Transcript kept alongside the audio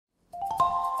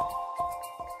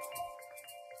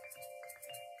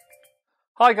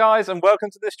Hi guys, and welcome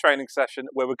to this training session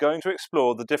where we're going to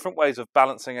explore the different ways of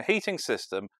balancing a heating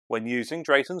system when using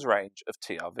Drayton's range of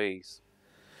TRVs.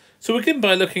 So we'll begin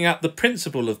by looking at the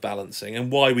principle of balancing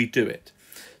and why we do it.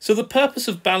 So the purpose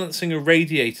of balancing a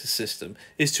radiator system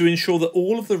is to ensure that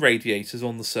all of the radiators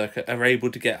on the circuit are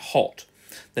able to get hot.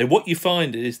 Now what you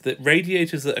find is that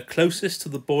radiators that are closest to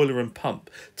the boiler and pump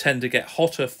tend to get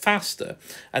hotter faster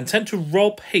and tend to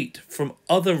rob heat from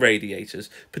other radiators,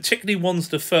 particularly ones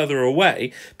that are further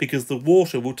away, because the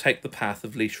water will take the path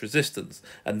of least resistance,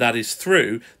 and that is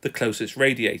through the closest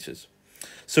radiators.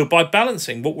 So by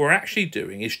balancing, what we're actually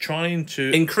doing is trying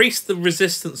to increase the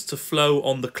resistance to flow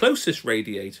on the closest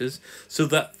radiators so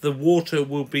that the water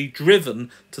will be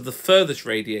driven to the furthest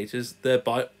radiators,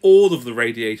 thereby all of the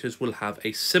radiators will have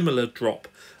a similar drop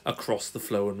across the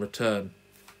flow and return.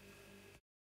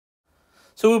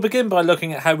 So we'll begin by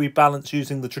looking at how we balance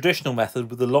using the traditional method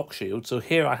with the lock shield. So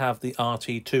here I have the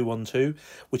RT212,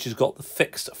 which has got the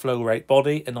fixed flow rate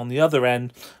body, and on the other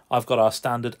end I've got our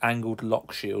standard angled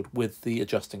lock shield with the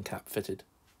adjusting cap fitted.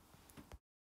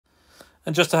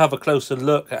 And just to have a closer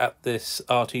look at this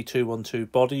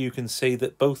RT212 body, you can see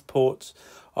that both ports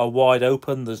are wide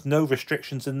open. There's no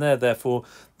restrictions in there, therefore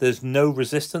there's no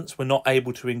resistance. We're not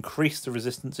able to increase the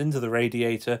resistance into the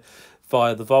radiator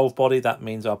via the valve body. That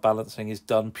means our balancing is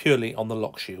done purely on the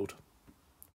lock shield.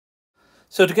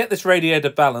 So to get this radiator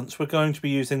balance, we're going to be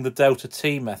using the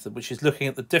𝗿𝗿 method, which is looking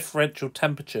at the differential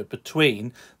temperature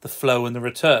between the flow and the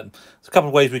return. There's a couple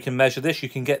of ways we can measure this. You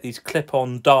can get these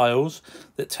clip-on dials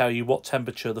that tell you what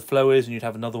temperature the flow is, and you'd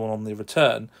have another one on the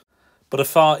return. But a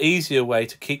far easier way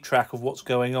to keep track of what's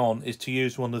going on is to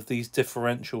use one of these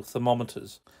differential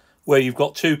thermometers, where you've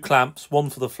got two clamps, one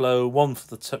for the flow, one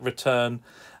for the return,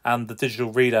 and the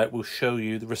digital readout will show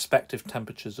you the respective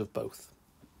temperatures of both.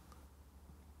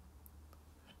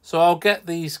 So I'll get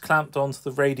these clamped onto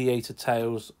the radiator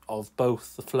tails of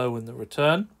both the flow and the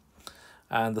return,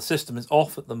 and the system is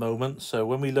off at the moment, so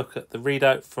when we look at the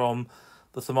readout from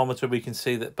the thermometer we can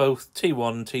see that both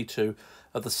T1 and T2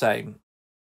 are the same.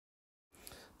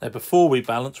 Now before we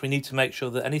balance, we need to make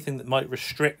sure that anything that might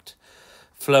restrict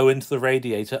flow into the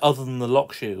radiator other than the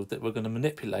lock shield that we're going to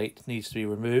manipulate needs to be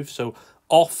removed. So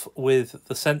off with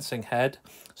the sensing head,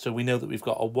 so we know that we've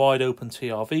got a wide open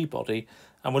TRV body,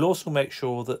 and we'll also make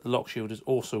sure that the lock shield is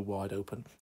also wide open.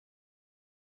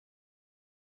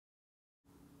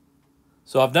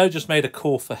 So I've now just made a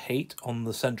core for heat on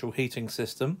the central heating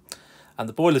system, and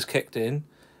the boiler's kicked in,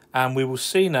 and we will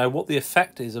see now what the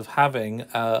effect is of having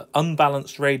an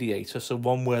unbalanced radiator, so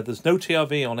one where there's no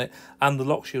TRV on it and the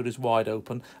lock shield is wide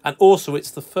open, and also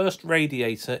it's the first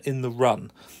radiator in the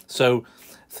run. So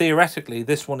theoretically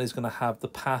this one is going to have the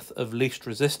path of least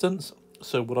resistance.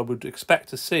 So what I would expect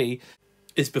to see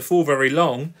is before very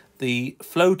long the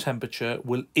flow temperature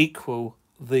will equal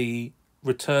the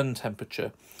return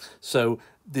temperature. So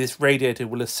this radiator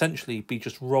will essentially be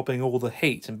just robbing all the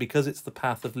heat, and because it's the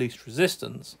path of least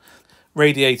resistance,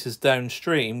 radiators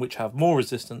downstream which have more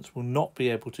resistance will not be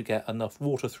able to get enough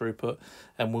water throughput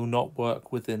and will not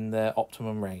work within their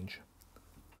optimum range.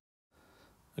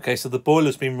 Okay, so the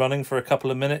boiler's been running for a couple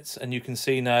of minutes, and you can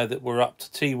see now that we're up to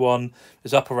T1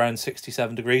 is up around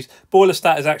 67 degrees. Boiler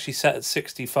stat is actually set at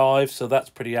 65, so that's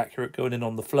pretty accurate going in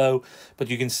on the flow. But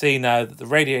you can see now that the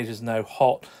radiator is now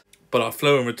hot, but our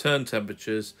flow and return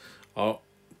temperatures are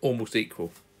almost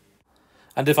equal.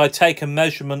 And if I take a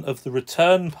measurement of the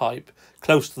return pipe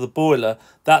close to the boiler,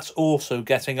 that's also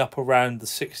getting up around the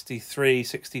 63,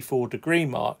 64 degree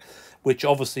mark, which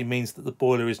obviously means that the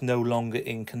boiler is no longer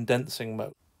in condensing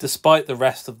mode, despite the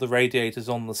rest of the radiators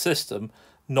on the system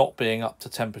not being up to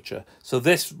temperature. So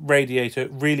this radiator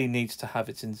really needs to have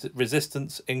its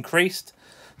resistance increased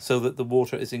so that the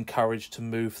water is encouraged to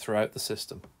move throughout the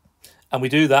system. And we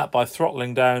do that by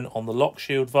throttling down on the lock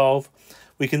shield valve.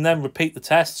 We can then repeat the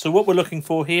test. So what we're looking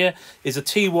for here is a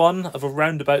T1 of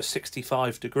around about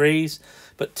 65 degrees,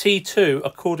 but T2,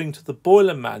 according to the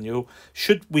boiler manual,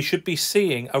 we should be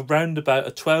seeing around about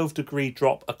a 12 degree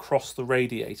drop across the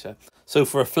radiator. So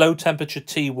for a flow temperature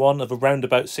T1 of around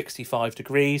about 65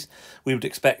 degrees, we would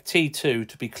expect T2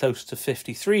 to be close to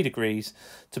 53 degrees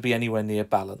to be anywhere near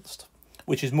balanced,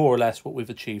 which is more or less what we've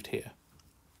achieved here.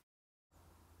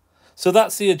 So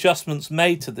that's the adjustments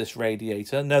made to this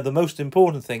radiator. Now the most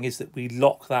important thing is that we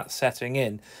lock that setting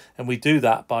in, and we do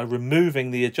that by removing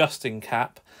the adjusting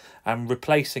cap and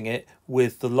replacing it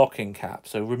with the locking cap.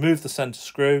 So remove the center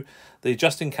screw, the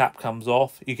adjusting cap comes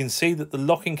off. You can see that the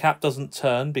locking cap doesn't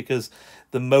turn because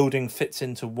the molding fits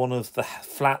into one of the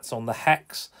flats on the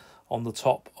hex on the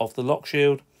top of the lock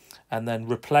shield, and then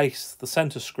replace the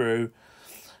center screw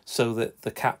so that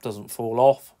the cap doesn't fall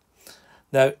off.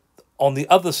 Now On the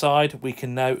other side, we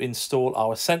can now install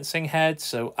our sensing head.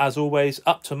 So as always,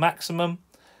 up to maximum,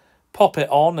 pop it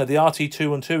on. Now the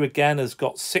RT212 again has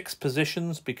got 6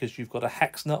 positions because you've got a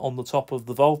hex nut on the top of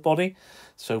the valve body.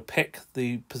 So pick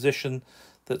the position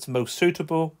that's most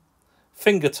suitable,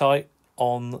 finger tight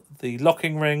on the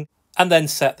locking ring, and then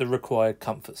set the required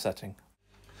comfort setting.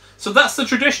 So that's the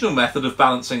traditional method of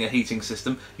balancing a heating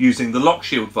system using the lock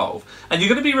shield valve, and you're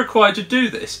going to be required to do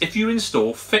this if you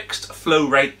install fixed flow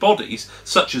rate bodies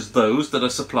such as those that are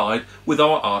supplied with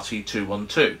our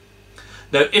RT212.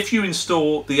 Now if you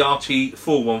install the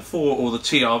RT414 or the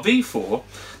TRV4,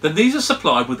 then these are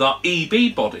supplied with our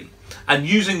EB body, and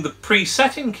using the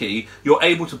presetting key you're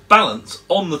able to balance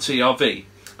on the TRV,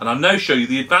 and I'll now show you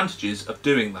the advantages of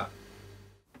doing that.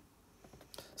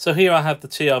 So here I have the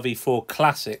TRV4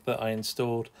 Classic that I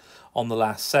installed on the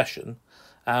last session.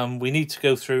 We need to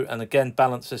go through and again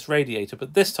balance this radiator,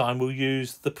 but this time we'll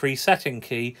use the presetting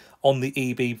key on the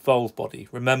EB valve body.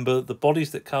 Remember, the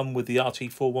bodies that come with the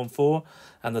RT414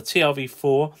 and the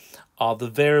TRV4 are the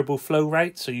variable flow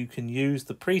rate, so you can use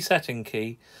the presetting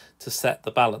key to set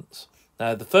the balance.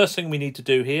 Now the first thing we need to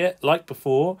do here, like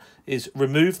before, is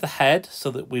remove the head so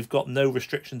that we've got no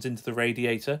restrictions into the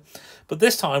radiator. But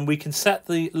this time we can set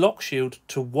the lock shield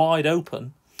to wide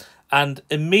open and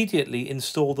immediately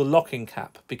install the locking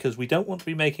cap, because we don't want to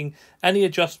be making any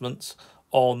adjustments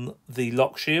on the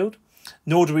lock shield,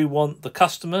 nor do we want the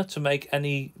customer to make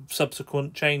any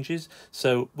subsequent changes.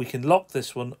 So we can lock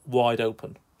this one wide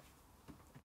open.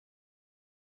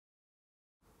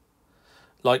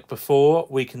 Like before,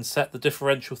 we can set the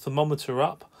differential thermometer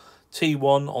up,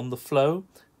 T1 on the flow,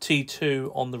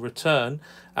 T2 on the return,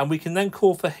 and we can then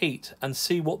call for heat and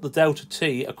see what the delta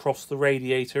T across the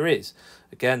radiator is.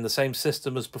 Again, the same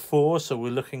system as before, so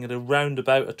we're looking at around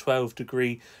about a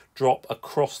 12-degree drop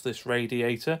across this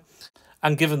radiator.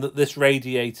 And given that this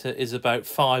radiator is about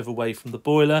 5 away from the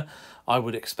boiler, I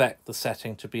would expect the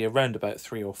setting to be around about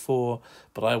 3 or 4,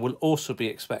 but I will also be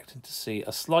expecting to see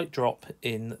a slight drop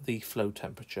in the flow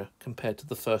temperature compared to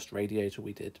the first radiator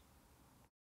we did.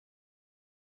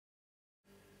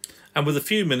 And with a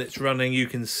few minutes running, you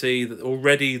can see that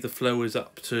already the flow is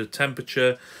up to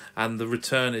temperature and the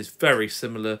return is very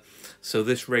similar. So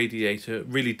this radiator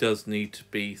really does need to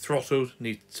be throttled,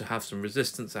 needs to have some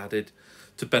resistance added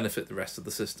to benefit the rest of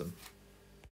the system.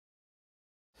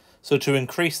 So to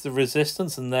increase the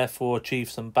resistance and therefore achieve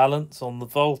some balance on the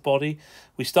valve body,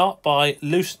 we start by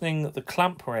loosening the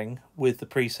clamp ring with the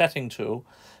presetting tool,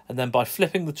 and then by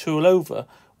flipping the tool over,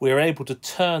 we are able to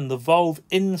turn the valve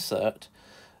insert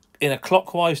in a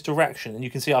clockwise direction. And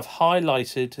you can see I've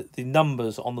highlighted the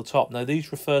numbers on the top. Now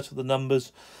these refer to the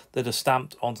numbers that are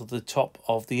stamped onto the top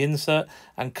of the insert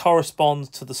and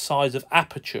correspond to the size of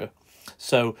aperture.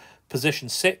 So position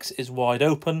 6 is wide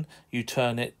open, you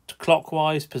turn it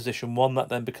clockwise, position 1 that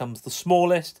then becomes the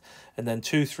smallest, and then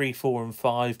 2, 3, 4 and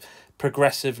 5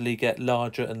 progressively get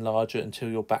larger and larger until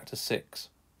you're back to 6.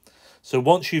 So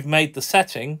once you've made the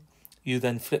setting, you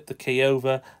then flip the key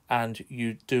over and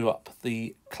you do up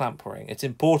the clamp ring. It's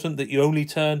important that you only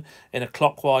turn in a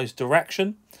clockwise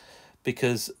direction,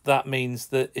 because that means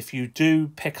that if you do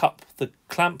pick up the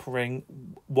clamp ring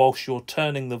whilst you're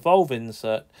turning the valve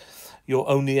insert, you're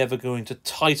only ever going to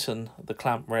tighten the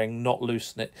clamp ring, not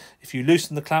loosen it. If you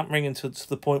loosen the clamp ring until to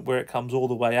the point where it comes all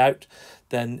the way out,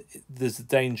 then there's a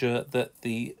danger that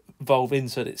the valve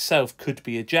insert itself could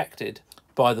be ejected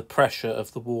by the pressure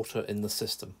of the water in the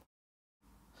system.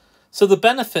 So the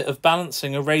benefit of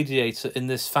balancing a radiator in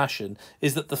this fashion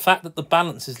is that the fact that the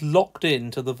balance is locked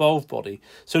into the valve body.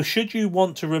 So should you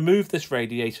want to remove this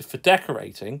radiator for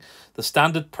decorating, the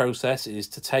standard process is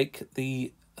to take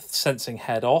the sensing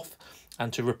head off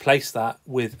and to replace that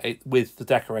with the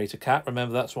decorator cap.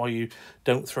 Remember, that's why you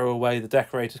don't throw away the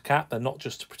decorator cap. They're not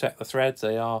just to protect the threads,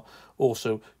 they are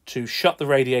also to shut the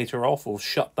radiator off, or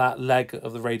shut that leg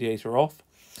of the radiator off.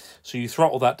 So you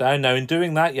throttle that down. Now in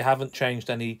doing that, you haven't changed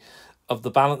any of the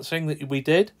balancing that we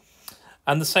did.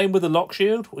 And the same with the lock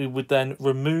shield. We would then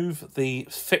remove the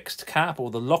fixed cap or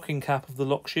the locking cap of the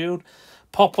lock shield,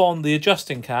 pop on the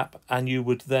adjusting cap, and you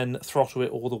would then throttle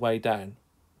it all the way down.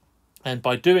 And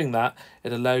by doing that,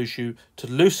 it allows you to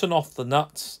loosen off the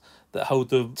nuts that hold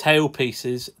the tail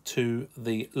pieces to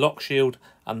the lock shield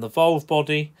and the valve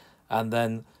body, and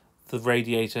then the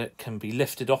radiator can be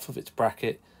lifted off of its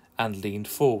bracket and leaned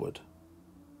forward.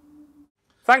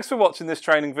 Thanks for watching this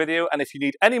training video, and if you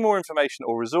need any more information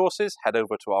or resources, head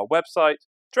over to our website,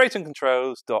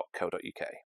 draytoncontrols.co.uk.